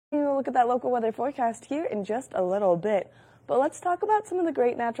look at that local weather forecast here in just a little bit. But let's talk about some of the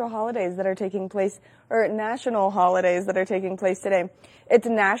great natural holidays that are taking place, or national holidays that are taking place today. It's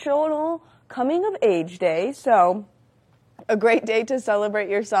National Coming of Age Day, so a great day to celebrate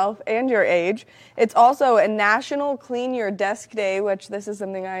yourself and your age. It's also a National Clean Your Desk Day, which this is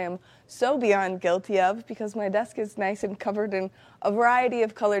something I am so beyond guilty of because my desk is nice and covered in a variety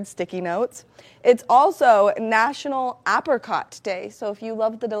of colored sticky notes. It's also National Apricot Day, so if you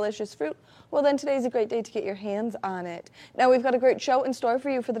love the delicious fruit, well then today's a great day to get your hands on it. Now we've got a great show in store for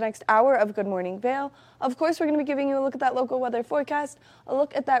you for the next hour of Good Morning Vail. Of course, we're going to be giving you a look at that local weather forecast, a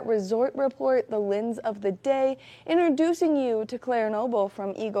look at that resort report, the Lens of the Day, introducing you to Claire Noble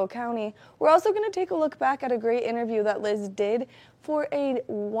from Eagle County. We're also going to take a look back at a great interview that Liz did for a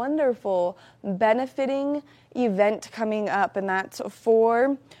wonderful benefiting event coming up, and that's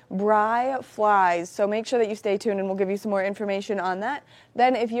for Bry Flies. So make sure that you stay tuned and we'll give you some more information on that.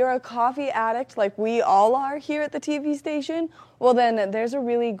 Then if you're a coffee addict like we all are here at the TV station, well then there's a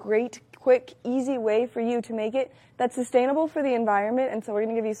really great, quick, easy way for you to make it that's sustainable for the environment, and so we're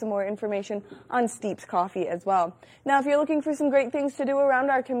going to give you some more information on Steeps Coffee as well. Now, if you're looking for some great things to do around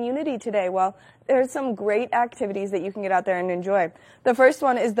our community today, well, there's some great activities that you can get out there and enjoy. The first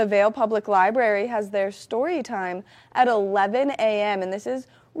one is the Vail Public Library has their story time at 11 a.m., and this is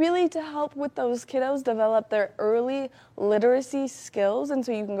really to help with those kiddos develop their early literacy skills, and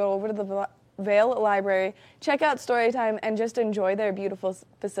so you can go over to the Vail Library, check out Storytime, and just enjoy their beautiful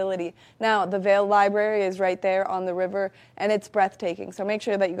facility. Now, the Vail Library is right there on the river, and it's breathtaking, so make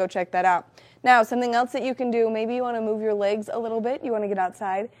sure that you go check that out. Now, something else that you can do, maybe you want to move your legs a little bit, you want to get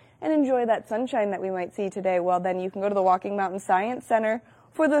outside and enjoy that sunshine that we might see today. Well, then you can go to the Walking Mountain Science Center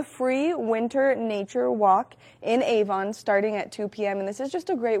for the free winter nature walk in Avon starting at 2 p.m., and this is just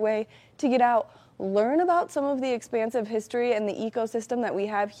a great way to get out, learn about some of the expansive history and the ecosystem that we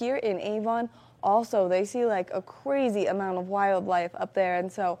have here in Avon. Also, they see like a crazy amount of wildlife up there,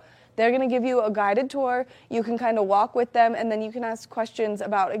 and so they're going to give you a guided tour. You can kind of walk with them, and then you can ask questions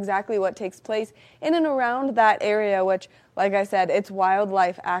about exactly what takes place in and around that area, which, like I said, it's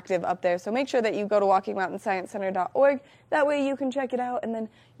wildlife active up there. So make sure that you go to WalkingMountainScienceCenter.org. That way you can check it out, and then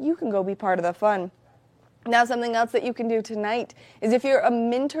you can go be part of the fun. Now, something else that you can do tonight is if you're a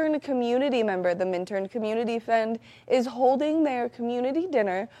Minturn community member, the Minturn Community Fund is holding their community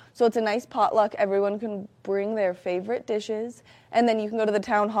dinner. So it's a nice potluck. Everyone can bring their favorite dishes. And then you can go to the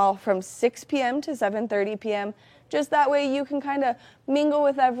town hall from 6 p.m. to 7:30 p.m. Just that way you can kind of mingle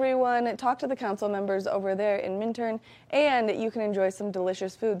with everyone, talk to the council members over there in Minturn, and you can enjoy some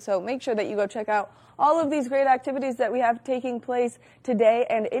delicious food. So make sure that you go check out all of these great activities that we have taking place today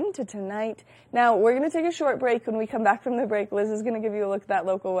and into tonight. Now, we're going to take a short break. When we come back from the break, Liz is going to give you a look at that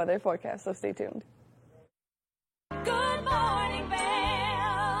local weather forecast, so stay tuned. Good morning, Vail.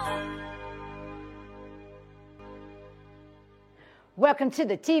 Welcome to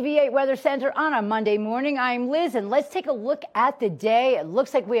the TV8 Weather Center on a Monday morning. I'm Liz, and let's take a look at the day. It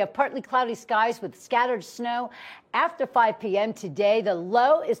looks like we have partly cloudy skies with scattered snow after 5 p.m. today. The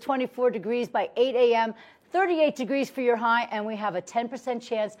low is 24 degrees by 8 a.m., 38 degrees for your high, and we have a 10%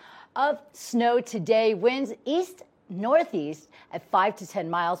 chance of snow today. Winds east northeast at 5 to 10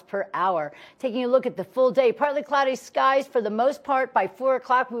 miles per hour. Taking a look at the full day, partly cloudy skies for the most part. By 4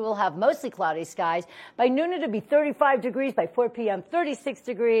 o'clock, we will have mostly cloudy skies. By noon, it'll be 35 degrees. By 4 p.m., 36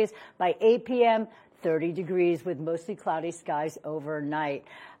 degrees. By 8 p.m., 30 degrees with mostly cloudy skies overnight.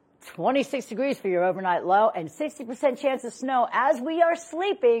 26 degrees for your overnight low and 60% chance of snow. As we are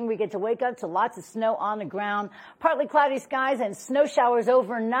sleeping, we get to wake up to lots of snow on the ground, partly cloudy skies and snow showers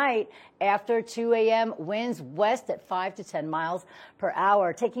overnight after 2 a.m. Winds west at 5 to 10 miles per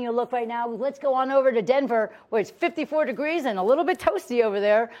hour. Taking a look right now, let's go on over to Denver, where it's 54 degrees and a little bit toasty over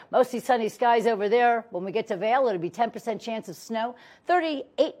there. Mostly sunny skies over there. When we get to Vail, it'll be 10% chance of snow,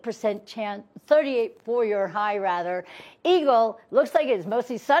 38% chance, 38 for your high rather. Eagle, looks like it's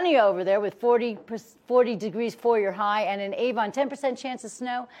mostly sunny over there with 40 degrees for your high, and in Avon, 10% chance of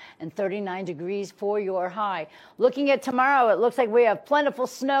snow and 39 degrees for your high. Looking at tomorrow, it looks like we have plentiful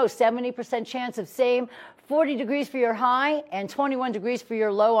snow, 70% chance of same, 40 degrees for your high and 21 degrees for your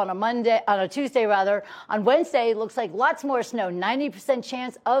low on a Tuesday rather. On Wednesday, it looks like lots more snow, 90%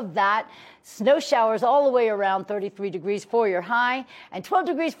 chance of that. Snow showers all the way around, 33 degrees for your high and 12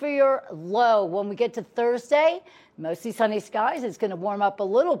 degrees for your low. When we get to Thursday, Mostly sunny skies. It's going to warm up a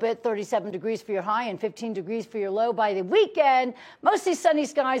little bit, 37 degrees for your high and 15 degrees for your low by the weekend. Mostly sunny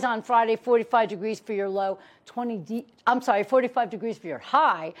skies on Friday, 45 degrees for your low, 45 degrees for your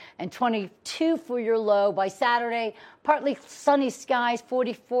high and 22 for your low by Saturday. Partly sunny skies,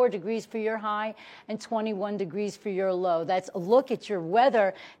 44 degrees for your high and 21 degrees for your low. That's a look at your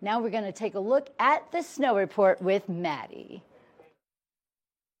weather. Now we're going to take a look at the snow report with Maddie.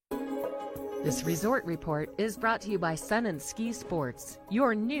 This resort report is brought to you by Sun and Ski Sports,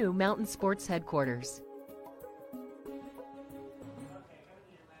 your new mountain sports headquarters.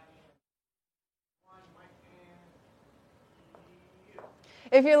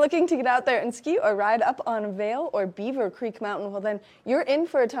 If you're looking to get out there and ski or ride up on Vail or Beaver Creek Mountain, well then you're in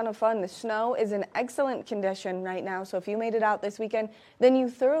for a ton of fun. The snow is in excellent condition right now, so if you made it out this weekend, then you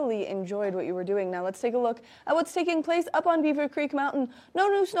thoroughly enjoyed what you were doing. Now let's take a look at what's taking place up on Beaver Creek Mountain. No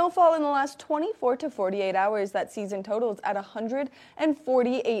new snowfall in the last 24 to 48 hours. That season totals at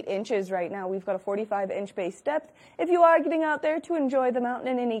 148 inches right now. We've got a 45-inch base depth. If you are getting out there to enjoy the mountain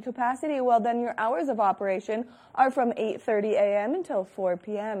in any capacity, well then your hours of operation are from 8:30 a.m. until 4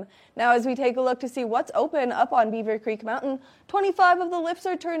 p.m. Now, as we take a look to see what's open up on Beaver Creek Mountain, 25 of the lifts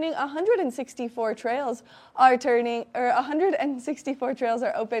are turning, 164 trails are turning, or 164 trails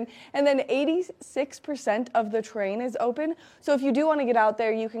are open, and then 86% of the terrain is open. So if you do want to get out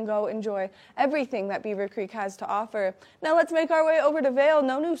there, you can go enjoy everything that Beaver Creek has to offer. Now let's make our way over to Vail.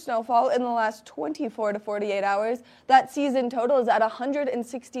 No new snowfall in the last 24 to 48 hours. That season total is at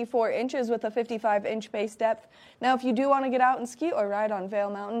 164 inches with a 55-inch base depth. Now, if you do want to get out and ski or ride on Vail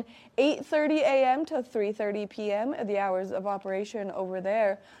Mountain, 8:30 a.m. to 3:30 p.m. are the hours of operation over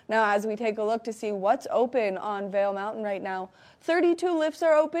there. Now, as we take a look to see what's open on Vail Mountain right now, 32 lifts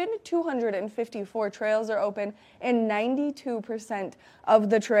are open, 254 trails are open, and 92% of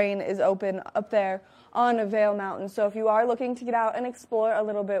the terrain is open up there on Vail Mountain. So if you are looking to get out and explore a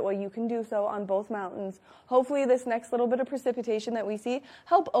little bit, well, you can do so on both mountains. Hopefully this next little bit of precipitation that we see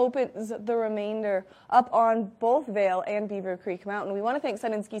help opens the remainder up on both Vail and Beaver Creek Mountain. We want to thank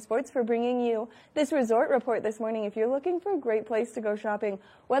Sun and Ski Sports for bringing you this resort report this morning. If you're looking for a great place to go shopping,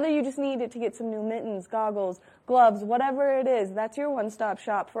 whether you just need it to get some new mittens, goggles, gloves, whatever it is, that's your one-stop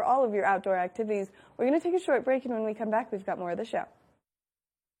shop for all of your outdoor activities. We're going to take a short break, and when we come back, we've got more of the show.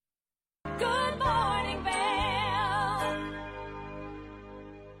 Good morning, Vail.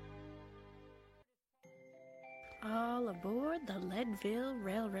 All aboard the Leadville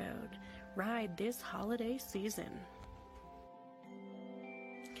Railroad. Ride this holiday season.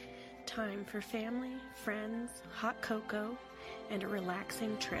 Time for family, friends, hot cocoa, and a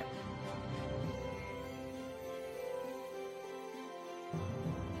relaxing trip.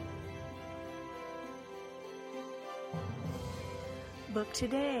 Book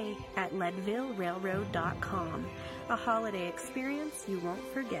today at LeadvilleRailroad.com. A holiday experience you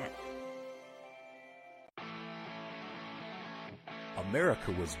won't forget.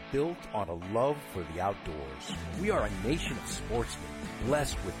 America was built on a love for the outdoors. We are a nation of sportsmen,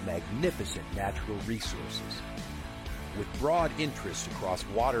 blessed with magnificent natural resources. With broad interests across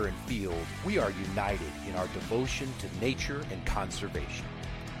water and field, we are united in our devotion to nature and conservation.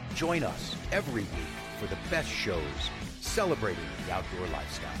 Join us every week for the best shows celebrating the outdoor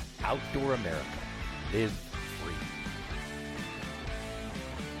lifestyle. Outdoor America. Live free.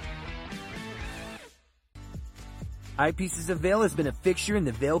 Eyepieces of Vail has been a fixture in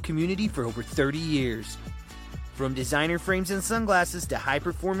the Vail community for over 30 years. From designer frames and sunglasses to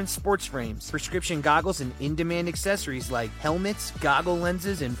high-performance sports frames, prescription goggles, and in-demand accessories like helmets, goggle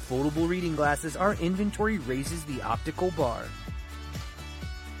lenses, and foldable reading glasses, our inventory raises the optical bar.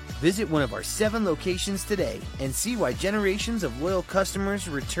 Visit one of our 7 locations today and see why generations of loyal customers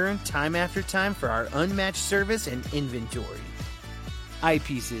return time after time for our unmatched service and inventory.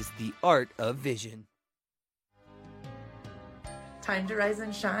 Eyepieces, the art of vision. Time to rise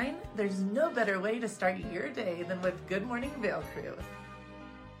and shine? There's no better way to start your day than with Good Morning Vail Crew.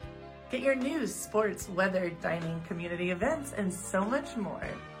 Get your news, sports, weather, dining, community events, and so much more.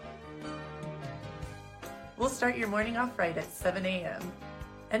 We'll start your morning off right at 7 a.m.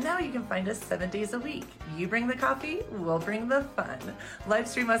 And now you can find us 7 days a week. You bring the coffee, we'll bring the fun. Live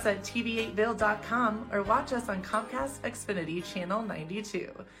stream us at tv8vail.com or watch us on Comcast Xfinity Channel 92.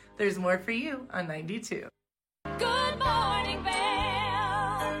 There's more for you on 92. Good morning, Vail.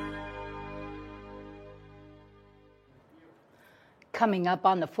 Coming up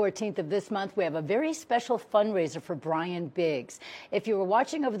on the 14th of this month, we have a very special fundraiser for Brian Biggs. If you were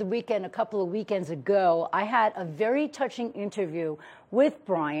watching over the weekend, a couple of weekends ago, I had a very touching interview with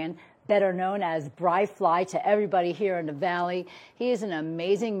Brian, better known as Bri Fly to everybody here in the Valley. He is an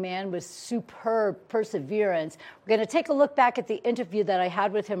amazing man with superb perseverance. We're going to take a look back at the interview that I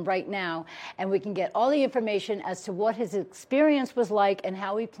had with him right now, and we can get all the information as to what his experience was like and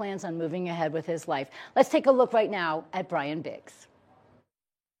how he plans on moving ahead with his life. Let's take a look right now at Brian Biggs.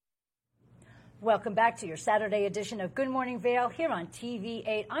 Welcome back to your Saturday edition of Good Morning Vail here on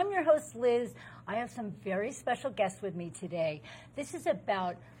TV8. I'm your host, Liz. I have some very special guests with me today. This is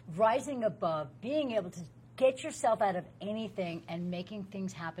about rising above, being able to get yourself out of anything and making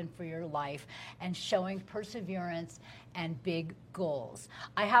things happen for your life and showing perseverance and big goals.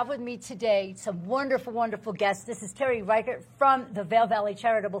 I have with me today some wonderful, wonderful guests. This is Terry Reichert from the Vail Valley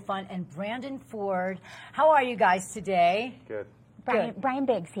Charitable Fund and Brandon Ford. How are you guys today? Good. Brian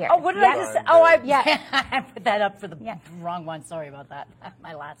Biggs here. Oh, what did I just say? Oh, I put that up for the wrong one. Sorry about that.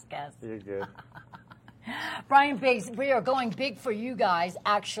 My last guess. You're good. Brian Biggs, we are going big for you guys,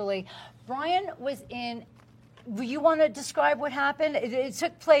 actually. Brian was in, you want to describe what happened? It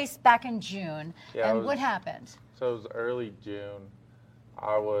took place back in June. Yeah, and what happened? So it was early June.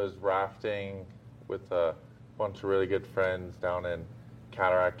 I was rafting with a bunch of really good friends down in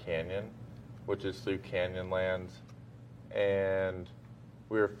Cataract Canyon, which is through Canyonlands. And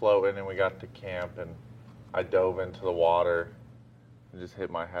we were floating and we got to camp and I dove into the water and just hit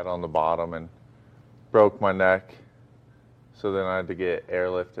my head on the bottom and broke my neck. So then I had to get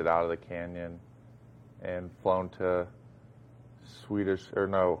airlifted out of the canyon and flown to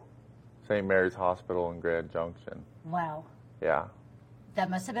St. Mary's Hospital in Grand Junction. Wow. Yeah. That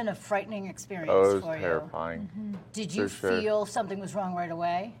must have been a frightening experience Oh, it was for terrifying. you. Mm-hmm. Did you feel something was wrong right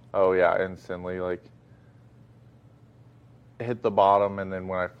away? Oh, yeah, instantly. Like, hit the bottom, and then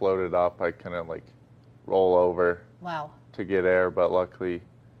when I floated up, I couldn't roll over to get air, but luckily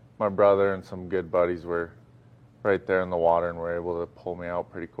my brother and some good buddies were right there in the water and were able to pull me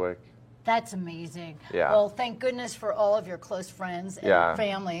out pretty quick. That's amazing. Yeah. Well, thank goodness for all of your close friends and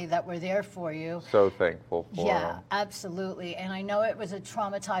family that were there for you. So thankful for them. Yeah, absolutely. And I know it was a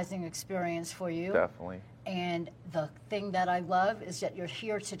traumatizing experience for you. Definitely. And the thing that I love is that you're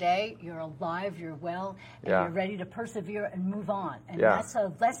here today, you're alive, you're well, and you're ready to persevere and move on. And that's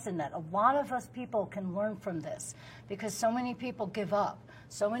a lesson that a lot of us people can learn from this, because so many people give up.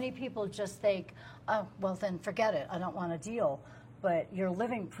 So many people just think, oh, well, then forget it. I don't want to deal. But you're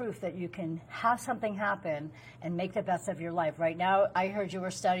living proof that you can have something happen and make the best of your life. Right now, I heard you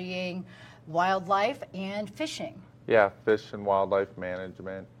were studying wildlife and fishing. Yeah, fish and wildlife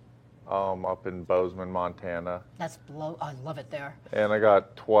management. Up in Bozeman, Montana. I love it there. And I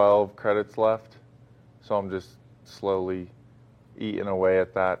got 12 credits left, so I'm just slowly eating away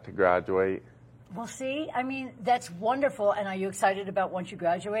at that to graduate. Well, see, I mean, that's wonderful. And are you excited about once you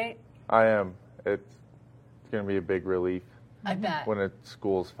graduate? I am. It's going to be a big relief. I bet. When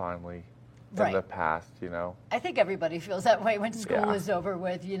school's finally in the past, I think everybody feels that way when school is over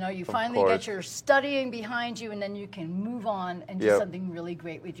with. You finally get your studying behind you, and then you can move on and do something really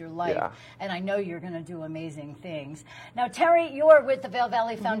great with your life. Yeah. And I know you're going to do amazing things. Now, Terry, you're with the Vail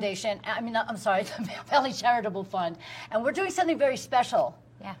Valley Foundation. I'm sorry, the Vail Valley Charitable Fund. And we're doing something very special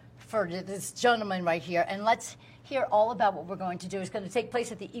for this gentleman right here. And let's hear all about what we're going to do. It's going to take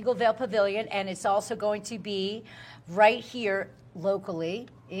place at the Eagle Vale Pavilion, and it's also going to be right here locally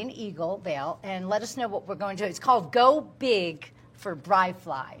in Eagle Vale. And let us know what we're going to do. It's called Go Big for Bri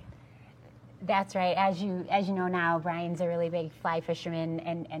Fly. That's right. As you know now, Brian's a really big fly fisherman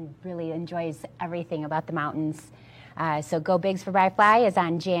and really enjoys everything about the mountains. So Go Bigs for Bri Fly is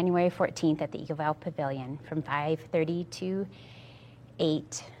on January 14th at the Eagle Vale Pavilion from 5:30 to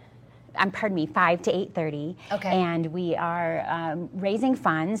 5 to 8:30. Okay. And we are raising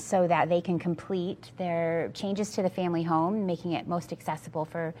funds so that they can complete their changes to the family home, making it most accessible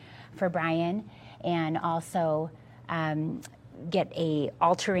for Brian, and also get a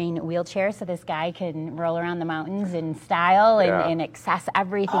all-terrain wheelchair so this guy can roll around the mountains in style and access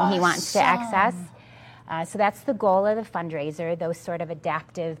everything he wants to access. So that's the goal of the fundraiser, those sort of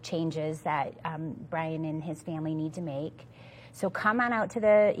adaptive changes that Brian and his family need to make. So come on out to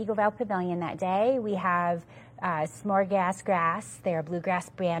the Eagle Vale Pavilion that day. We have Smorgasbord Grass. They're a bluegrass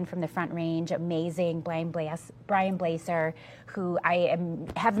brand from the Front Range. Amazing Brian Blaser, who I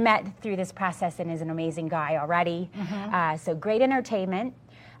have met through this process and is an amazing guy already. Mm-hmm. So great entertainment,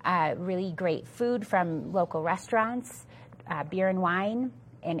 really great food from local restaurants, beer and wine,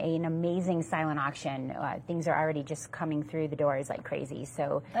 an amazing silent auction. Things are already just coming through the doors like crazy.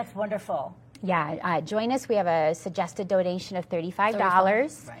 So that's wonderful. Yeah, join us. We have a suggested donation of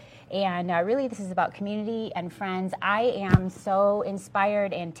 $35. Right. And really, this is about community and friends. I am so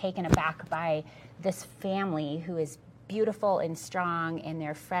inspired and taken aback by this family who is beautiful and strong in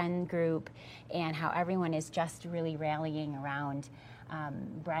their friend group, and how everyone is just really rallying around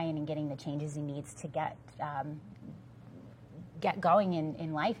Brian and getting the changes he needs to get going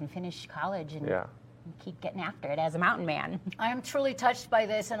in life and finish college and keep getting after it as a mountain man. I am truly touched by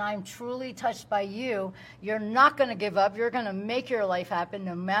this, and I'm truly touched by you. You're not going to give up. You're going to make your life happen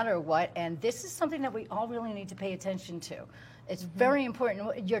no matter what, and this is something that we all really need to pay attention to. It's very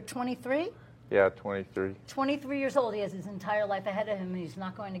important. You're 23? Yeah, 23. 23 years old. He has his entire life ahead of him, and he's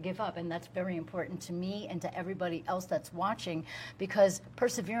not going to give up. And that's very important to me and to everybody else that's watching, because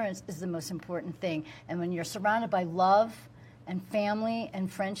perseverance is the most important thing. And when you're surrounded by love and family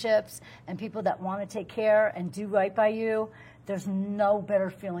and friendships and people that want to take care and do right by you, there's no better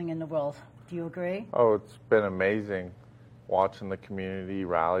feeling in the world. Do you agree? Oh, it's been amazing watching the community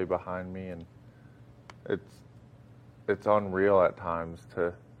rally behind me, and it's unreal at times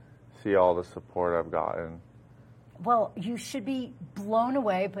to see all the support I've gotten. Well, you should be blown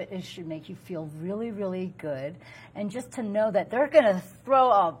away, but it should make you feel really, really good. And just to know that they're going to throw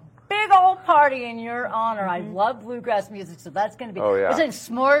a big old party in your honor. I love bluegrass music, so that's going to be... Oh, yeah. Isn't it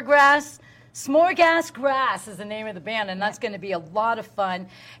S'moregrass? S'moregrass Grass is the name of the band, and that's going to be a lot of fun.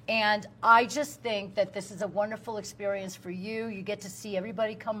 And I just think that this is a wonderful experience for you. You get to see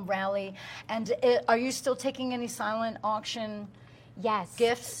everybody come rally. And are you still taking any silent auction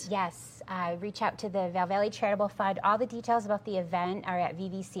gifts? Yes. Reach out to the Val Valley Charitable Fund. All the details about the event are at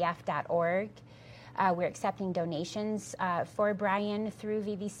vvcf.org. We're accepting donations for Brian through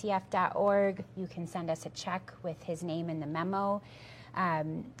vvcf.org. You can send us a check with his name in the memo.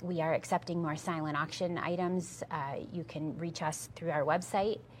 We are accepting more silent auction items. You can reach us through our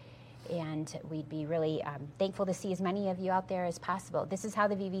website, and we'd be really thankful to see as many of you out there as possible. This is how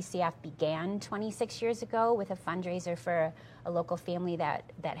the VVCF began 26 years ago, with a fundraiser for a local family that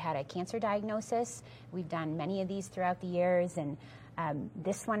had a cancer diagnosis. We've done many of these throughout the years, and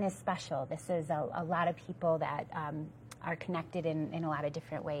this one is special. This is a lot of people that are connected in a lot of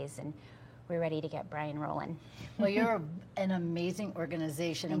different ways, and we're ready to get Brian rolling. Well, you're an amazing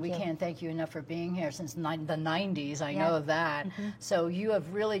organization, and we can't thank you enough for being here since the 90s. I know that. So you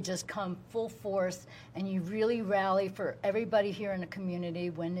have really just come full force, and you really rally for everybody here in the community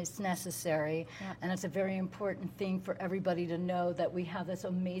when it's necessary. And it's a very important thing for everybody to know that we have this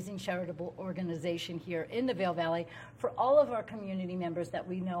amazing charitable organization here in the Vail Valley for all of our community members that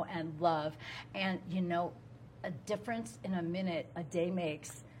we know and love. And, you know, a difference in a minute a day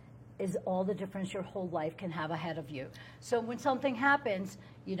makes is all the difference your whole life can have ahead of you. So when something happens,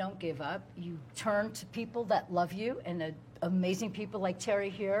 you don't give up. You turn to people that love you, and amazing people like Terry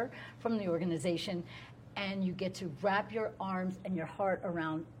here from the organization, and you get to wrap your arms and your heart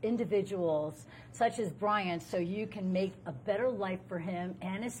around individuals such as Brian, so you can make a better life for him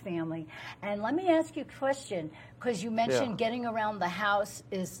and his family. And let me ask you a question, because you mentioned getting around the house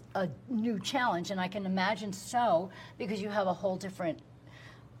is a new challenge, and I can imagine so, because you have a whole different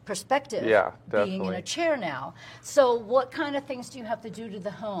perspective being in a chair now. So what kind of things do you have to do to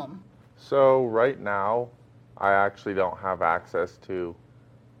the home? So right now, I actually don't have access to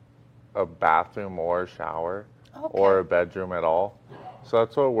a bathroom or a shower or a bedroom at all. So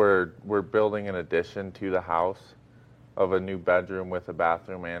that's what we're building an addition to the house of a new bedroom with a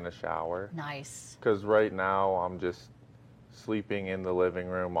bathroom and a shower. Nice. Because right now I'm just sleeping in the living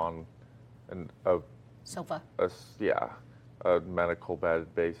room on a sofa. A medical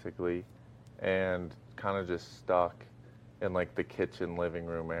bed basically, and kind of just stuck in like the kitchen living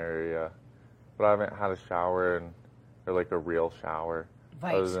room area. But I haven't had a shower or like a real shower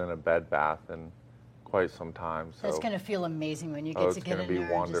other than a bed bath in quite some time. So that's going to feel amazing when you get to get in there. It's going to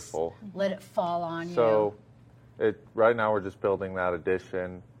be wonderful. And just let it fall on you. So right now we're just building that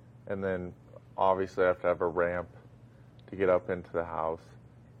addition, and then obviously I have to have a ramp to get up into the house.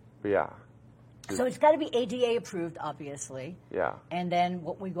 But yeah. So it's got to be ADA approved, obviously. Yeah. And then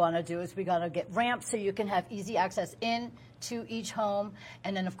what we want to do is we got to get ramps so you can have easy access in to each home.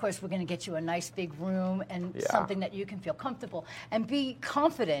 And then, of course, we're going to get you a nice big room and something that you can feel comfortable and be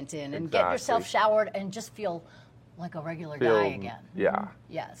confident in and get yourself showered and just feel like a regular guy again. Yeah.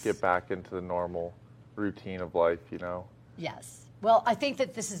 Yes. Get back into the normal routine of life, you know? Yes. Well, I think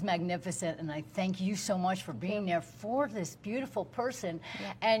that this is magnificent, and I thank you so much for being there for this beautiful person.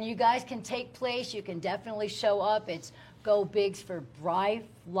 Yeah. And you guys can take place. You can definitely show up. It's Go Bigs for Bri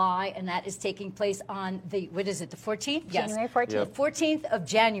Fly, and that is taking place on the, what is it, the 14th? January 14th. Yep. The 14th of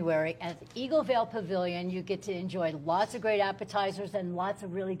January at the Eagle Vale Pavilion. You get to enjoy lots of great appetizers and lots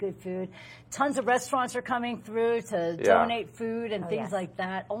of really good food. Tons of restaurants are coming through to donate food and things like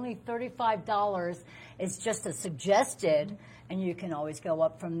that. Only $35 is just a suggested, and you can always go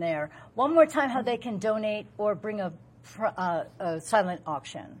up from there. One more time how they can donate or bring a silent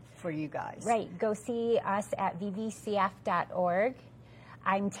auction for you guys. Right. Go see us at vvcf.org.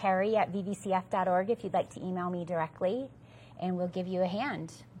 I'm Terry at vvcf.org if you'd like to email me directly, and we'll give you a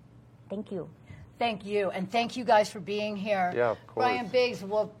hand. Thank you. Thank you, and thank you guys for being here. Yeah, of course. Brian Biggs,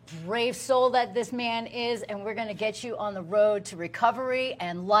 what brave soul that this man is, and we're going to get you on the road to recovery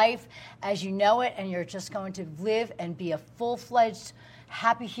and life as you know it, and you're just going to live and be a full-fledged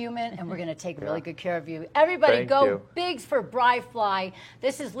happy human, and we're going to take really good care of you. Everybody, go Bigs for Bri Fly.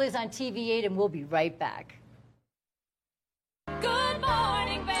 This is Liz on TV8, and we'll be right back. Good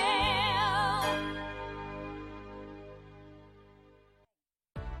morning, Vale.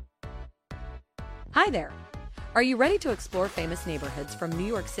 Hi there. Are you ready to explore famous neighborhoods from New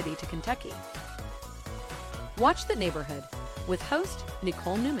York City to Kentucky? Watch The Neighborhood with host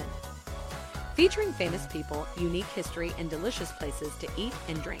Nicole Newman. Featuring famous people, unique history, and delicious places to eat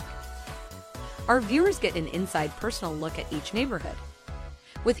and drink. Our viewers get an inside personal look at each neighborhood.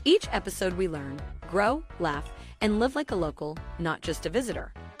 With each episode we learn, grow, laugh, and live like a local, not just a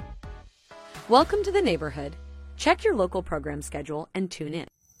visitor. Welcome to The Neighborhood. Check your local program schedule and tune in.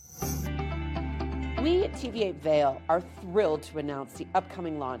 We at TV8 Vail are thrilled to announce the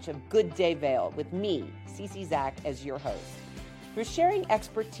upcoming launch of Good Day Vail with me, Cece Zach, as your host. Through sharing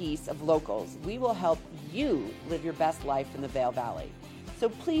expertise of locals, we will help you live your best life in the Vail Valley. So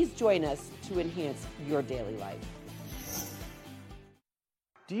please join us to enhance your daily life.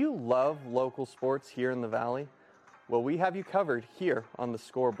 Do you love local sports here in the Valley? Well, we have you covered here on The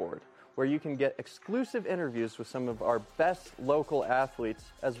Scoreboard, where you can get exclusive interviews with some of our best local athletes,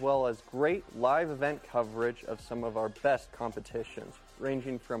 as well as great live event coverage of some of our best competitions,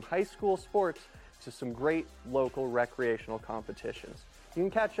 ranging from high school sports to some great local recreational competitions. You can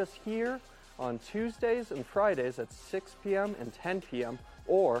catch us here on Tuesdays and Fridays at 6 p.m. and 10 p.m.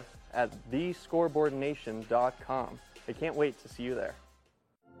 or at thescoreboardnation.com. I can't wait to see you there.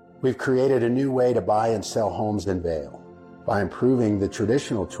 We've created a new way to buy and sell homes in Vail. By improving the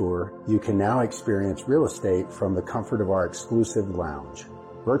traditional tour, you can now experience real estate from the comfort of our exclusive lounge.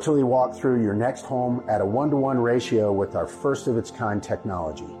 Virtually walk through your next home at a 1-to-1 ratio with our first-of-its-kind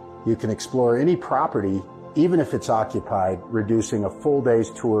technology. You can explore any property, even if it's occupied, reducing a full day's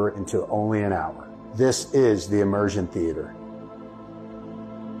tour into only an hour. This is the Immersion Theater.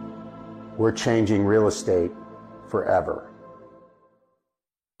 We're changing real estate forever.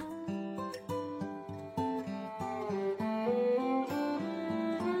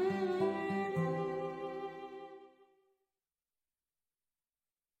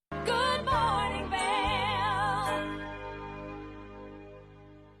 Good morning, Vale.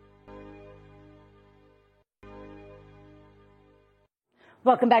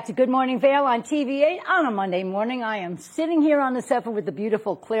 Welcome back to Good Morning Vale on TV8 on a Monday morning. I am sitting here on the sofa with the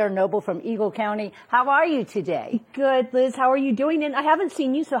beautiful Claire Noble from Eagle County. How are you today? Good, Liz. How are you doing? And I haven't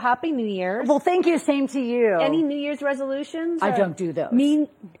seen you, so Happy New Year. Well, thank you. Same to you. Any New Year's resolutions? I don't do those. I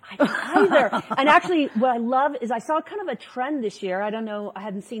don't either. And actually, what I love is I saw kind of a trend this year. I don't know, I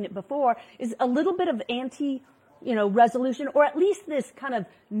hadn't seen it before, is a little bit of resolution, or at least this kind of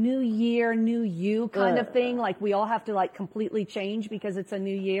new year, new you kind of thing. Like we all have to like completely change because it's a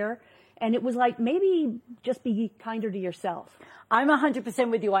new year. And it was like, maybe just be kinder to yourself. I'm 100%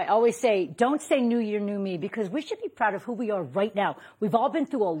 with you. I always say, don't say new year, new me, because we should be proud of who we are right now. We've all been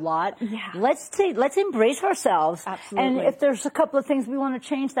through a lot. Yeah. Let's embrace ourselves. Absolutely. And if there's a couple of things we want to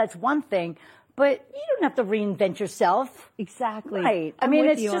change, that's one thing. But you don't have to reinvent yourself. Exactly. Right. I'm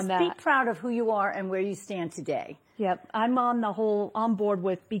with it's you just on be that. proud of who you are and where you stand today. Yep. I'm on board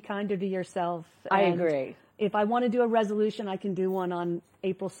with be kinder to yourself. I And agree. If I want to do a resolution, I can do one on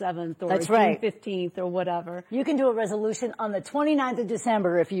April 7th or That's June right. 15th or whatever. You can do a resolution on the 29th of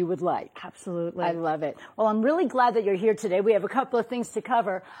December if you would like. Absolutely. I love it. Well, I'm really glad that you're here today. We have a couple of things to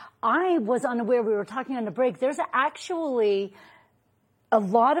cover. I was unaware, we were talking on the break, there's actually a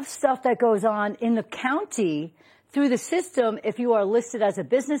lot of stuff that goes on in the county through the system if you are listed as a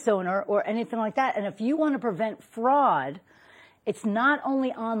business owner or anything like that. And if you want to prevent fraud it's not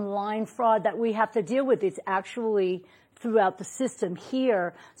only online fraud that we have to deal with, it's actually throughout the system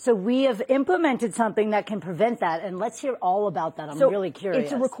here. So we have implemented something that can prevent that. And let's hear all about that. I'm really curious.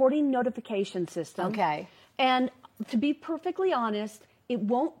 It's a recording notification system. Okay. And to be perfectly honest, it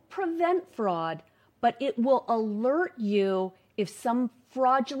won't prevent fraud, but it will alert you if some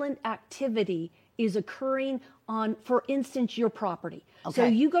fraudulent activity is occurring on, for instance, your property. Okay. So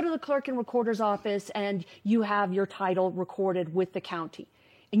you go to the clerk and recorder's office and you have your title recorded with the county,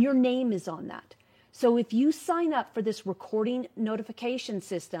 and your name is on that. So if you sign up for this recording notification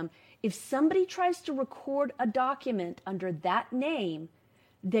system, if somebody tries to record a document under that name,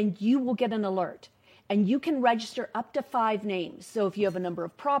 then you will get an alert. And you can register up to 5 names. So if you have a number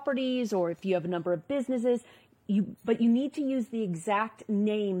of properties or if you have a number of businesses, but you need to use the exact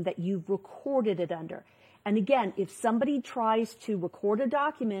name that you've recorded it under. And again, if somebody tries to record a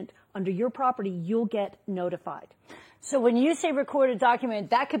document under your property, you'll get notified. So when you say record a document,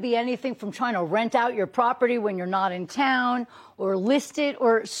 that could be anything from trying to rent out your property when you're not in town, or list it,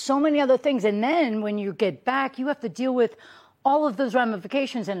 or so many other things. And then when you get back, you have to deal with all of those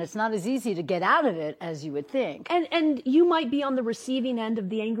ramifications, and it's not as easy to get out of it as you would think. And you might be on the receiving end of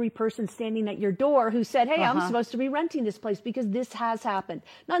the angry person standing at your door who said, hey, I'm supposed to be renting this place, because this has happened.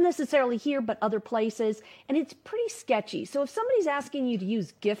 Not necessarily here, but other places. And it's pretty sketchy. So if somebody's asking you to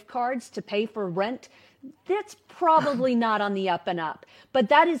use gift cards to pay for rent, that's probably not on the up and up. But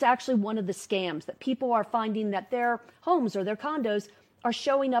that is actually one of the scams, that people are finding that their homes or their condos are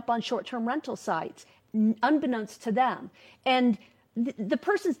showing up on short-term rental sites, unbeknownst to them. And the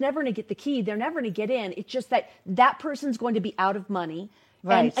person's never going to get the key. They're never going to get in. It's just that that person's going to be out of money.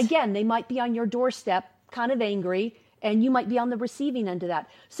 Right. And again, they might be on your doorstep, kind of angry, and you might be on the receiving end of that.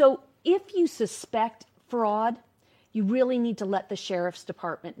 So if you suspect fraud, you really need to let the sheriff's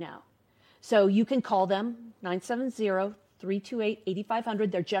department know. So you can call them,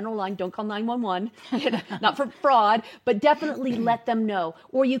 970-328-8500, their general line. Don't call 911, not for fraud, but definitely let them know.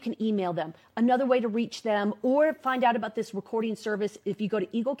 Or you can email them. Another way to reach them or find out about this recording service, if you go to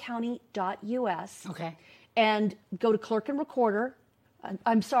eaglecounty.us and go to clerk and recorder.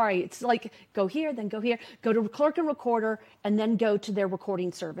 I'm sorry, it's like go here, then go here. Go to clerk and recorder, and then go to their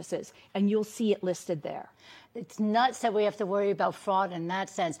recording services, and you'll see it listed there. It's nuts that we have to worry about fraud in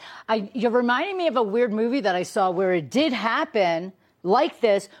that sense. You're reminding me of a weird movie that I saw where it did happen like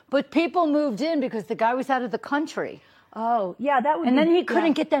this, but people moved in because the guy was out of the country. Oh, yeah, that would And be, then he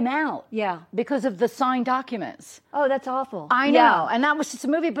couldn't get them out. Yeah. Because of the signed documents. Oh, that's awful. I know. And that was just a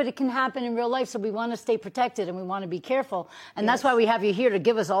movie, but it can happen in real life. So we want to stay protected and we want to be careful. And that's why we have you here to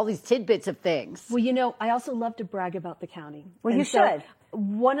give us all these tidbits of things. Well, you know, I also love to brag about the county. Well, And you so should.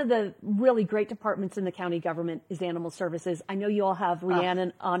 One of the really great departments in the county government is animal services. I know you all have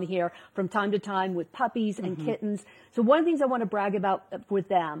Rhiannon on here from time to time with puppies and kittens. So one of the things I want to brag about with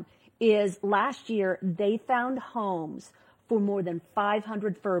them is last year they found homes for more than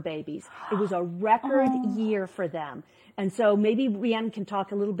 500 fur babies. It was a record year for them. And so maybe Rhiannon can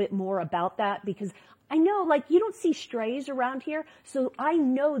talk a little bit more about that, because I know, like, you don't see strays around here, so I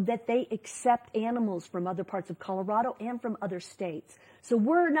know that they accept animals from other parts of Colorado and from other states. So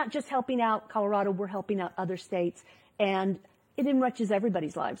we're not just helping out Colorado, we're helping out other states, and it enriches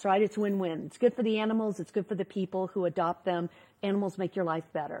everybody's lives, right? It's win-win. It's good for the animals, it's good for the people who adopt them. Animals make your life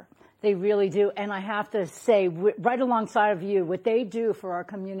better. They really do. And I have to say, right alongside of you, what they do for our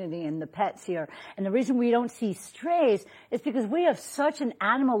community and the pets here. And the reason we don't see strays is because we have such an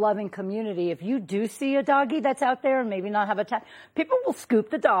animal-loving community. If you do see a doggy that's out there and maybe not have a tag, people will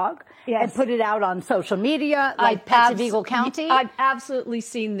scoop the dog and put it out on social media, like Pets of Eagle County. I've absolutely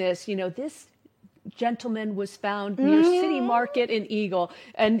seen this. You know, this gentleman was found near City Market in Eagle,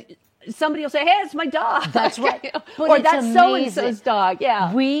 and somebody will say, hey, it's my dog. That's right. Or that's so-and-so's dog.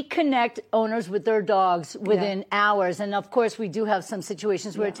 Yeah. We connect owners with their dogs within hours. And, of course, we do have some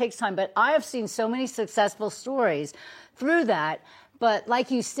situations where it takes time. But I have seen so many successful stories through that. But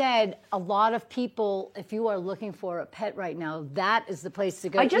like you said, a lot of people, if you are looking for a pet right now, that is the place to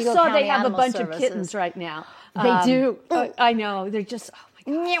go. I just Eagle saw County they have Animal a bunch Services. of kittens right now. They do. I know. They're just...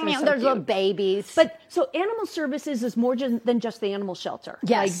 Meow, meow, so they're cute. little babies. But so animal services is more than just the animal shelter.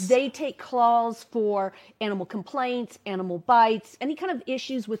 Yes. Like they take calls for animal complaints, animal bites, any kind of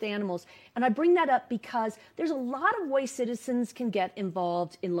issues with animals. And I bring that up because there's a lot of ways citizens can get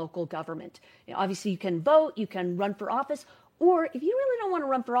involved in local government. You know, obviously, you can vote, you can run for office, or if you really don't want to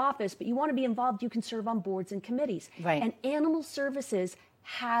run for office, but you want to be involved, you can serve on boards and committees. Right. And Animal Services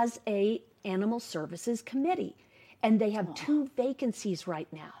has a Animal Services Committee. And they have 2 vacancies right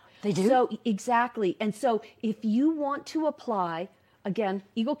now. They do? So, exactly. And so if you want to apply, again,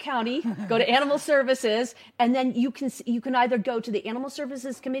 Eagle County, go to Animal Services, and then you can either go to the Animal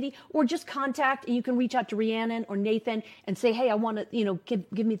Services Committee or just contact, and you can reach out to Rhiannon or Nathan and say, hey, I want to,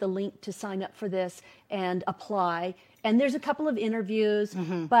 give me the link to sign up for this and apply. And there's a couple of interviews,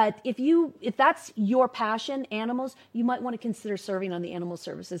 but if that's your passion, animals, you might want to consider serving on the Animal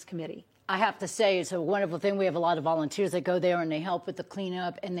Services Committee. I have to say, it's a wonderful thing. We have a lot of volunteers that go there and they help with the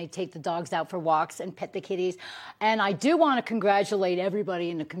cleanup and they take the dogs out for walks and pet the kitties. And I do want to congratulate everybody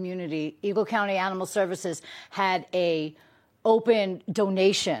in the community. Eagle County Animal Services had a open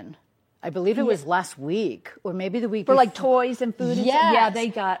donation. I believe it was last week or maybe the week for before. Like toys and food. Yes. Yeah, they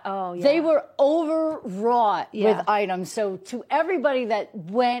got, They were overwrought with items. So to everybody that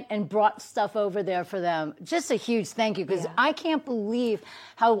went and brought stuff over there for them, just a huge thank you, because I can't believe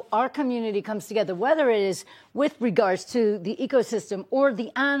how our community comes together, whether it is with regards to the ecosystem or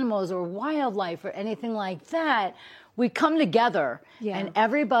the animals or wildlife or anything like that. We come together, and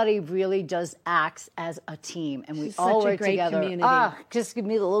everybody really does acts as a team, and we all work together. Community. Just give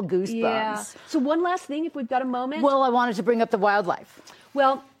me the little goosebumps. Yeah. So one last thing, if we've got a moment. Well, I wanted to bring up the wildlife.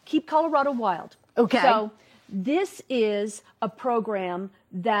 Well, Keep Colorado Wild. Okay. So this is a program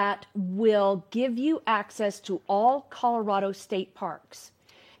that will give you access to all Colorado state parks.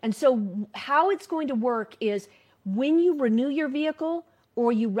 And so how it's going to work is when you renew your vehicle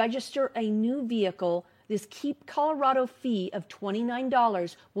or you register a new vehicle, this Keep Colorado fee of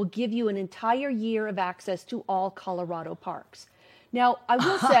 $29 will give you an entire year of access to all Colorado parks. Now, I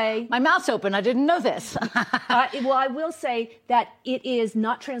will say... My mouth's open. I didn't know this. Well, I will say that it is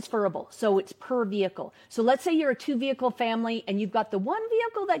not transferable, so it's per vehicle. So let's say you're a 2-vehicle family and you've got the one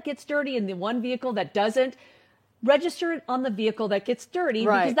vehicle that gets dirty and the one vehicle that doesn't. Register it on the vehicle that gets dirty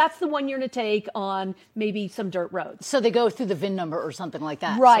because that's the one you're going to take on maybe some dirt roads. So they go through the VIN number or something like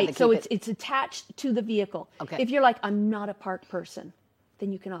that. Right. So it's attached to the vehicle. Okay. If you're like, I'm not a park person,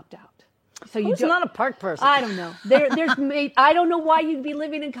 then you can opt out. So Who's not a park person? I don't know. I don't know why you'd be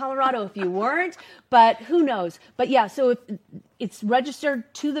living in Colorado if you weren't, but who knows? But yeah, so if it's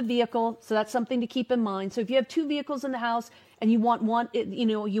registered to the vehicle, so that's something to keep in mind. So if you have 2 vehicles in the house and you want one,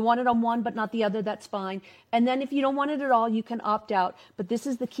 you want it on one but not the other, that's fine. And then if you don't want it at all, you can opt out. But this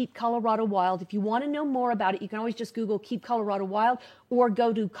is the Keep Colorado Wild. If you want to know more about it, you can always just Google Keep Colorado Wild or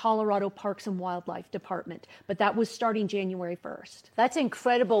go to Colorado Parks and Wildlife Department. But that was starting January 1st. That's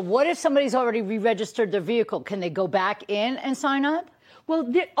incredible. What if somebody's already re-registered their vehicle? Can they go back in and sign up?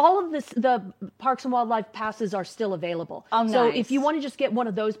 Well, all of the Parks and Wildlife passes are still available. Oh, nice. So if you want to just get one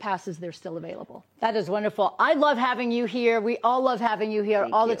of those passes, they're still available. That is wonderful. I love having you here. We all love having you here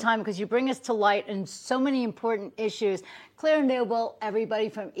all the time because you bring us to light in so many important issues. Claire Noble, everybody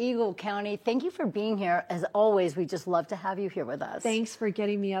from Eagle County, thank you for being here. As always, we just love to have you here with us. Thanks for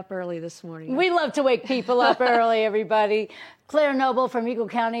getting me up early this morning. We love to wake people up early, everybody. Claire Noble from Eagle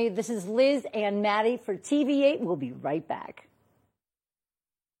County. This is Liz and Maddie for TV8. We'll be right back.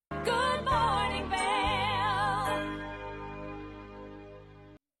 Good morning, Bell.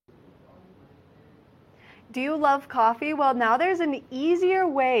 Do you love coffee? Well, now there's an easier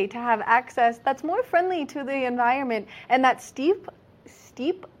way to have access that's more friendly to the environment, and that's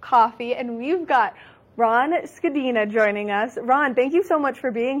steep coffee. And we've got Ron Scadina joining us. Ron, thank you so much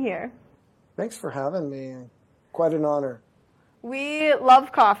for being here. Thanks for having me. Quite an honor. We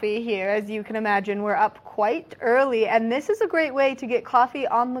love coffee here, as you can imagine. We're up quite early, and this is a great way to get coffee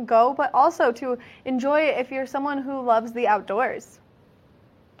on the go, but also to enjoy it if you're someone who loves the outdoors.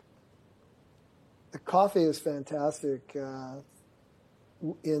 The coffee is fantastic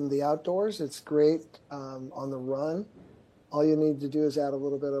in the outdoors. It's great on the run. All you need to do is add a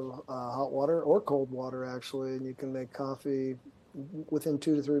little bit of hot water or cold water, actually, and you can make coffee within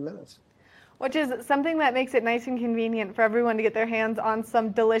 2 to 3 minutes. Which is something that makes it nice and convenient for everyone to get their hands on some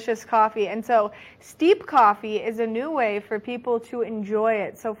delicious coffee. And so steep coffee is a new way for people to enjoy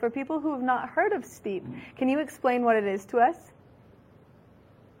it. So for people who have not heard of steep, can you explain what it is to us?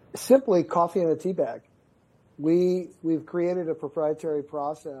 Simply coffee in a tea bag. We've created a proprietary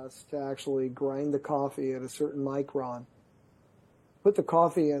process to actually grind the coffee at a certain micron, put the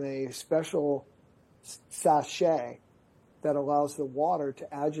coffee in a special sachet that allows the water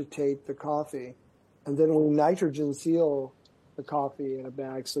to agitate the coffee. And then we nitrogen seal the coffee in a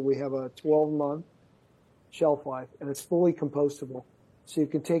bag so we have a 12-month shelf life, and it's fully compostable. So you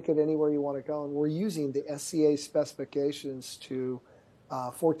can take it anywhere you want to go. And we're using the SCA specifications to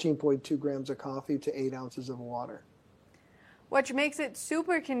 14.2 grams of coffee to 8 ounces of water. Which makes it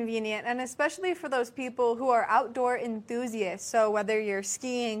super convenient, and especially for those people who are outdoor enthusiasts. So whether you're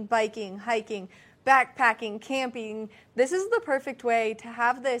skiing, biking, hiking, backpacking, camping, this is the perfect way to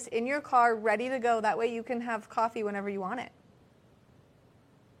have this in your car ready to go. That way you can have coffee whenever you want it.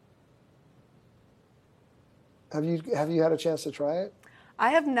 Have you had a chance to try it? I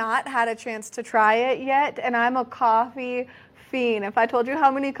have not had a chance to try it yet, and I'm a coffee fiend. If I told you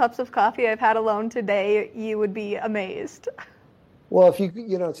how many cups of coffee I've had alone today, you would be amazed. Well, if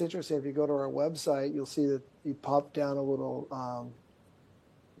it's interesting. If you go to our website, you'll see that you pop down a little,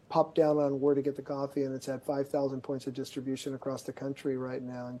 pop down on where to get the coffee, and it's at 5,000 points of distribution across the country right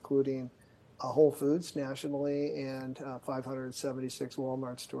now, including Whole Foods nationally and 576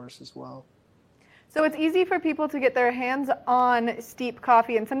 Walmart stores as well. So it's easy for people to get their hands on Steep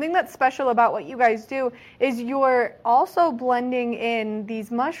coffee, and something that's special about what you guys do is you're also blending in these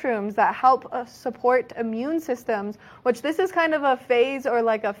mushrooms that help support immune systems, which this is kind of a phase or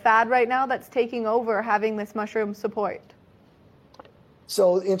like a fad right now that's taking over, having this mushroom support.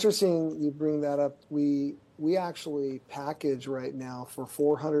 So interesting you bring that up. We actually package right now for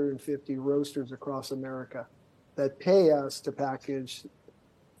 450 roasters across America that pay us to package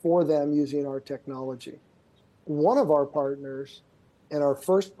for them using our technology. One of our partners, and our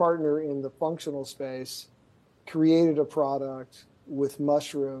first partner in the functional space, created a product with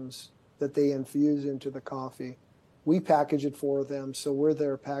mushrooms that they infuse into the coffee. We package it for them, so we're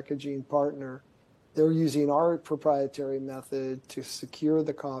their packaging partner. They're using our proprietary method to secure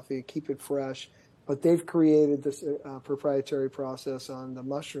the coffee, keep it fresh, but they've created this proprietary process on the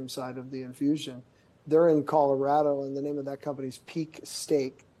mushroom side of the infusion. They're in Colorado, and the name of that company is Peak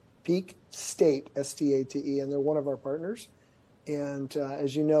State, S-T-A-T-E, and they're one of our partners. And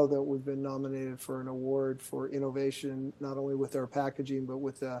as you know, that we've been nominated for an award for innovation, not only with our packaging, but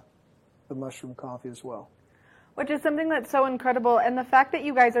with the mushroom coffee as well. Which is something that's so incredible, and the fact that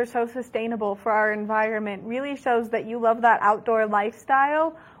you guys are so sustainable for our environment really shows that you love that outdoor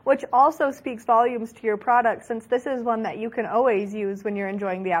lifestyle, which also speaks volumes to your product, since this is one that you can always use when you're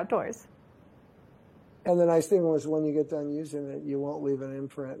enjoying the outdoors. And the nice thing was when you get done using it, you won't leave an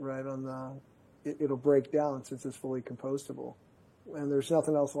imprint right on it'll break down since it's fully compostable. And there's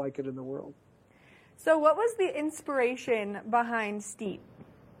nothing else like it in the world. So what was the inspiration behind Steep?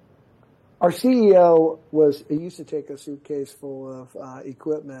 Our CEO used to take a suitcase full of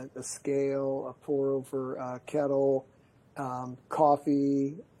equipment, a scale, a pour-over kettle,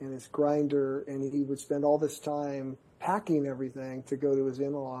 coffee, and his grinder, and he would spend all this time packing everything to go to his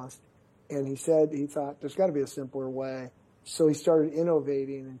in-laws. And he thought there's got to be a simpler way. So he started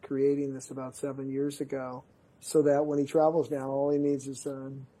innovating and creating this about 7 years ago, so that when he travels now, all he needs is a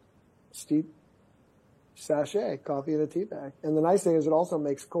Steep sachet, coffee in a tea bag. And the nice thing is it also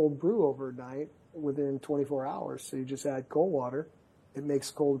makes cold brew overnight within 24 hours. So you just add cold water. It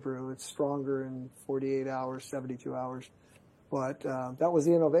makes cold brew. It's stronger in 48 hours, 72 hours. But that was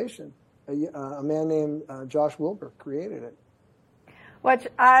the innovation. A man named Josh Wilbur created it. Which,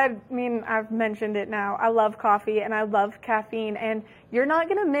 I've mentioned it now. I love coffee and I love caffeine, and you're not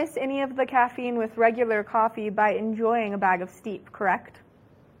going to miss any of the caffeine with regular coffee by enjoying a bag of Steep, correct?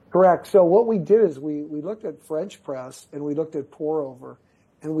 Correct. So what we did is we looked at French press and we looked at pour over,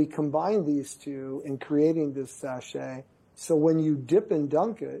 and we combined these two in creating this sachet. So when you dip and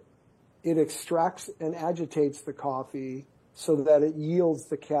dunk it, it extracts and agitates the coffee so that it yields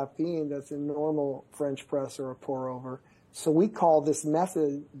the caffeine that's in normal French press or a pour over. So we call this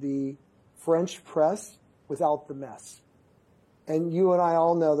method the French press without the mess. And you and I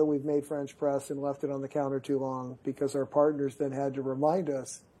all know that we've made French press and left it on the counter too long because our partners then had to remind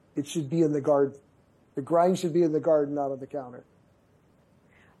us it should be in the garden. The grind should be in the garden, not on the counter.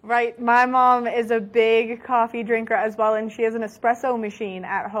 Right. My mom is a big coffee drinker as well, and she has an espresso machine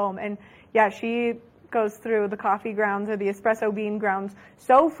at home. And yeah, she goes through the coffee grounds or the espresso bean grounds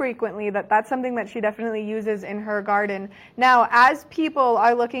so frequently that that's something that she definitely uses in her garden. Now, as people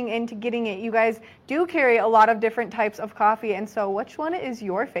are looking into getting it, you guys do carry a lot of different types of coffee, and so which one is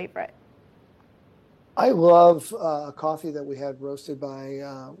your favorite? I love a coffee that we had roasted by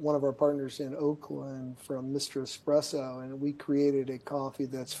one of our partners in Oakland from Mr. Espresso, and we created a coffee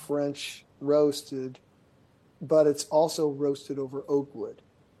that's French roasted, but it's also roasted over oak wood.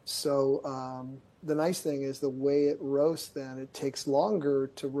 So the nice thing is the way it roasts then, it takes longer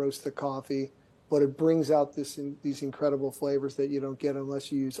to roast the coffee, but it brings out these incredible flavors that you don't get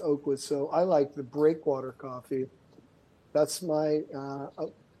unless you use oak wood. So I like the Breakwater coffee. That's my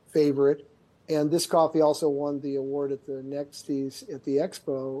favorite. And this coffee also won the award at the Nexties at the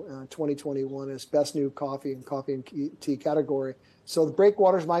Expo 2021 as Best New Coffee and Coffee and Tea category. So the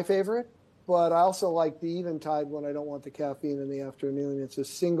Breakwater is my favorite, but I also like the Eventide when I don't want the caffeine in the afternoon. It's a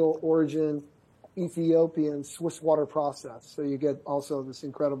single origin Ethiopian Swiss water process. So you get also this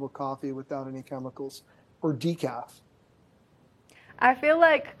incredible coffee without any chemicals or decaf. I feel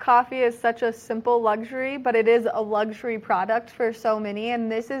like coffee is such a simple luxury, but it is a luxury product for so many, and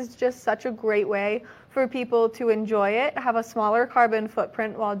this is just such a great way for people to enjoy it, have a smaller carbon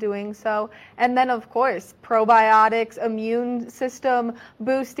footprint while doing so, and then of course probiotics, immune system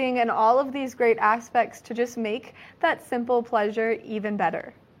boosting, and all of these great aspects to just make that simple pleasure even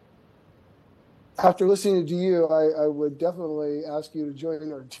better. After listening to you, I would definitely ask you to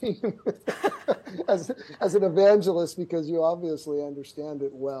join our team as an evangelist, because you obviously understand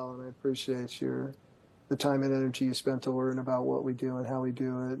it well, and I appreciate the time and energy you spent to learn about what we do and how we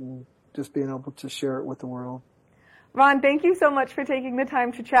do it, and just being able to share it with the world. Ron, thank you so much for taking the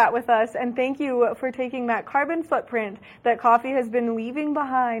time to chat with us, and thank you for taking that carbon footprint that coffee has been leaving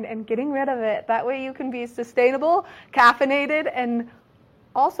behind and getting rid of it. That way you can be sustainable, caffeinated, and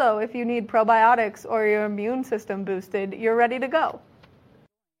also, if you need probiotics or your immune system boosted, you're ready to go.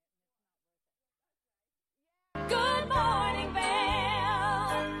 Good morning,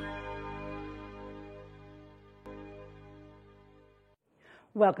 Vail.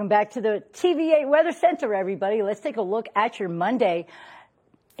 Welcome back to the TV8 Weather Center, everybody. Let's take a look at your Monday.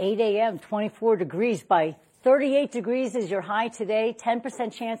 8 a.m., 24 degrees by 38 degrees is your high today,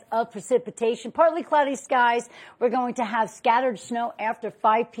 10% chance of precipitation, partly cloudy skies. We're going to have scattered snow after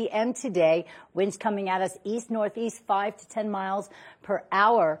 5 p.m. today. Winds coming at us east-northeast 5 to 10 miles per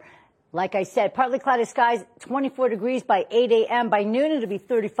hour. Like I said, partly cloudy skies, 24 degrees by 8 a.m. By noon, it'll be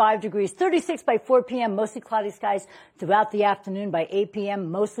 35 degrees, 36 by 4 p.m., mostly cloudy skies throughout the afternoon. By 8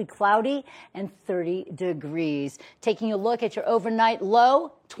 p.m., mostly cloudy and 30 degrees. Taking a look at your overnight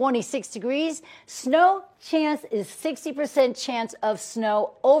low, 26 degrees. Snow chance is 60% chance of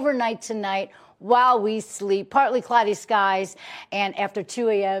snow overnight tonight while we sleep. Partly cloudy skies, and after 2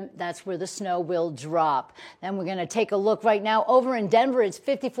 a.m., that's where the snow will drop. Then we're going to take a look right now. Over in Denver, it's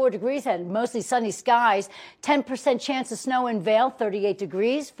 54 degrees and mostly sunny skies. 10% chance of snow in Vail, 38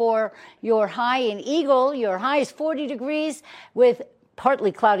 degrees. For your high in Eagle, your high is 40 degrees with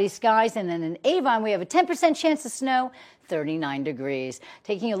partly cloudy skies. And then in Avon, we have a 10% chance of snow, 39 degrees.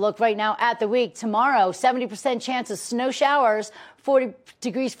 Taking a look right now at the week. Tomorrow, 70% chance of snow showers, 40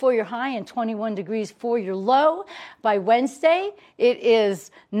 degrees for your high and 21 degrees for your low. By Wednesday, it is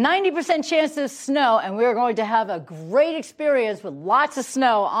 90% chance of snow, and we're going to have a great experience with lots of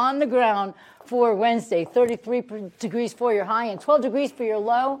snow on the ground for Wednesday. 33 degrees for your high and 12 degrees for your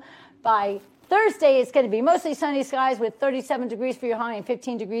low. By Thursday, it's going to be mostly sunny skies with 37 degrees for your high and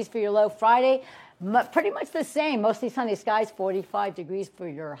 15 degrees for your low. Friday, pretty much the same, mostly sunny skies, 45 degrees for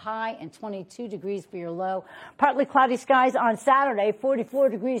your high and 22 degrees for your low. Partly cloudy skies on Saturday, 44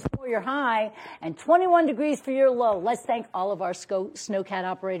 degrees for your high and 21 degrees for your low. Let's thank all of our snowcat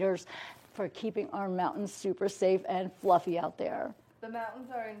operators for keeping our mountains super safe and fluffy out there. The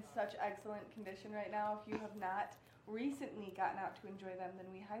mountains are in such excellent condition right now. If you have not recently gotten out to enjoy them, then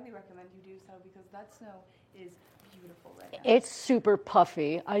we highly recommend you do so, because that snow is beautiful right now. It's super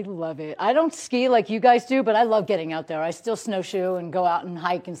puffy. I love it. I don't ski like you guys do, but I love getting out there. I still snowshoe and go out and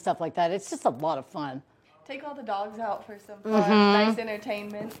hike and stuff like that. It's just a lot of fun. Take all the dogs out for some fun, nice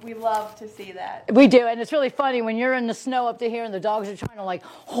entertainment. We love to see that. We do, and it's really funny when you're in the snow up to here and the dogs are trying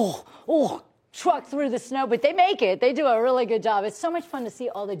to truck through the snow, but they make it. They do a really good job. It's so much fun to see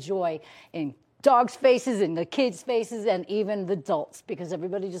all the joy in dogs' faces and the kids' faces and even the adults, because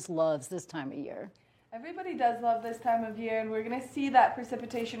everybody just loves this time of year. Everybody does love this time of year, and we're going to see that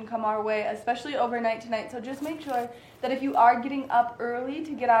precipitation come our way, especially overnight tonight. So just make sure that if you are getting up early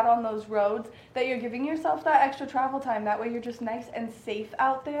to get out on those roads, that you're giving yourself that extra travel time. That way you're just nice and safe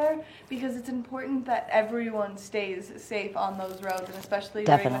out there, because it's important that everyone stays safe on those roads, and especially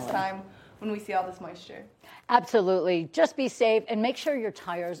during this time when we see all this moisture. Absolutely. Just be safe and make sure your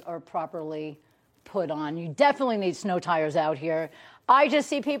tires are properly put on. You definitely need snow tires out here. I just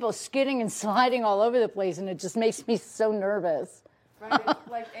see people skidding and sliding all over the place, and it just makes me so nervous. Right, it's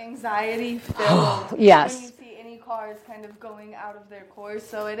like anxiety filled. Yes. When you see any cars kind of going out of their course,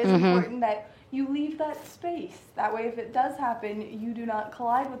 so it is important that you leave that space. That way, if it does happen, you do not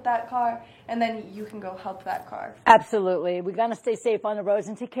collide with that car, and then you can go help that car. Absolutely. We're going to stay safe on the roads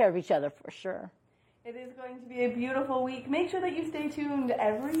and take care of each other for sure. It is going to be a beautiful week. Make sure that you stay tuned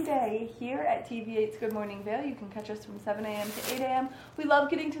every day here at TV8's Good Morning Vail. You can catch us from 7 a.m. to 8 a.m. We love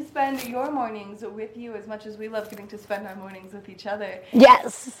getting to spend your mornings with you as much as we love getting to spend our mornings with each other.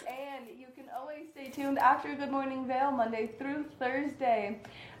 Yes. And you can always stay tuned after Good Morning Vail, Monday through Thursday.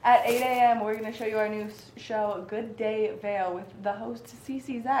 At 8 a.m., we're going to show you our new show, Good Day Vail, with the host,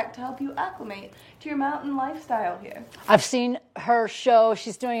 CC Zach, to help you acclimate to your mountain lifestyle here. I've seen her show.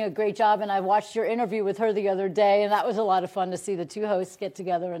 She's doing a great job, and I watched your interview with her the other day, and that was a lot of fun to see the two hosts get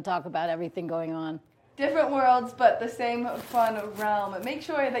together and talk about everything going on. Different worlds, but the same fun realm. Make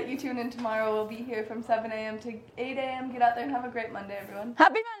sure that you tune in tomorrow. We'll be here from 7 a.m. to 8 a.m. Get out there and have a great Monday, everyone.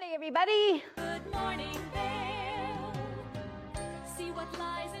 Happy Monday, everybody. Good morning, Vale. See what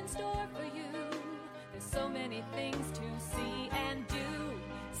lies in store for you. There's so many things to see and do.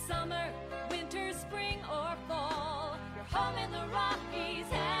 Summer, winter, spring, or fall. Your home in the Rockies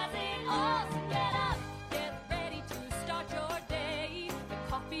has it all. So get up, get ready to start your day. The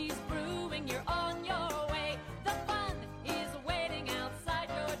coffee's brewing, you're all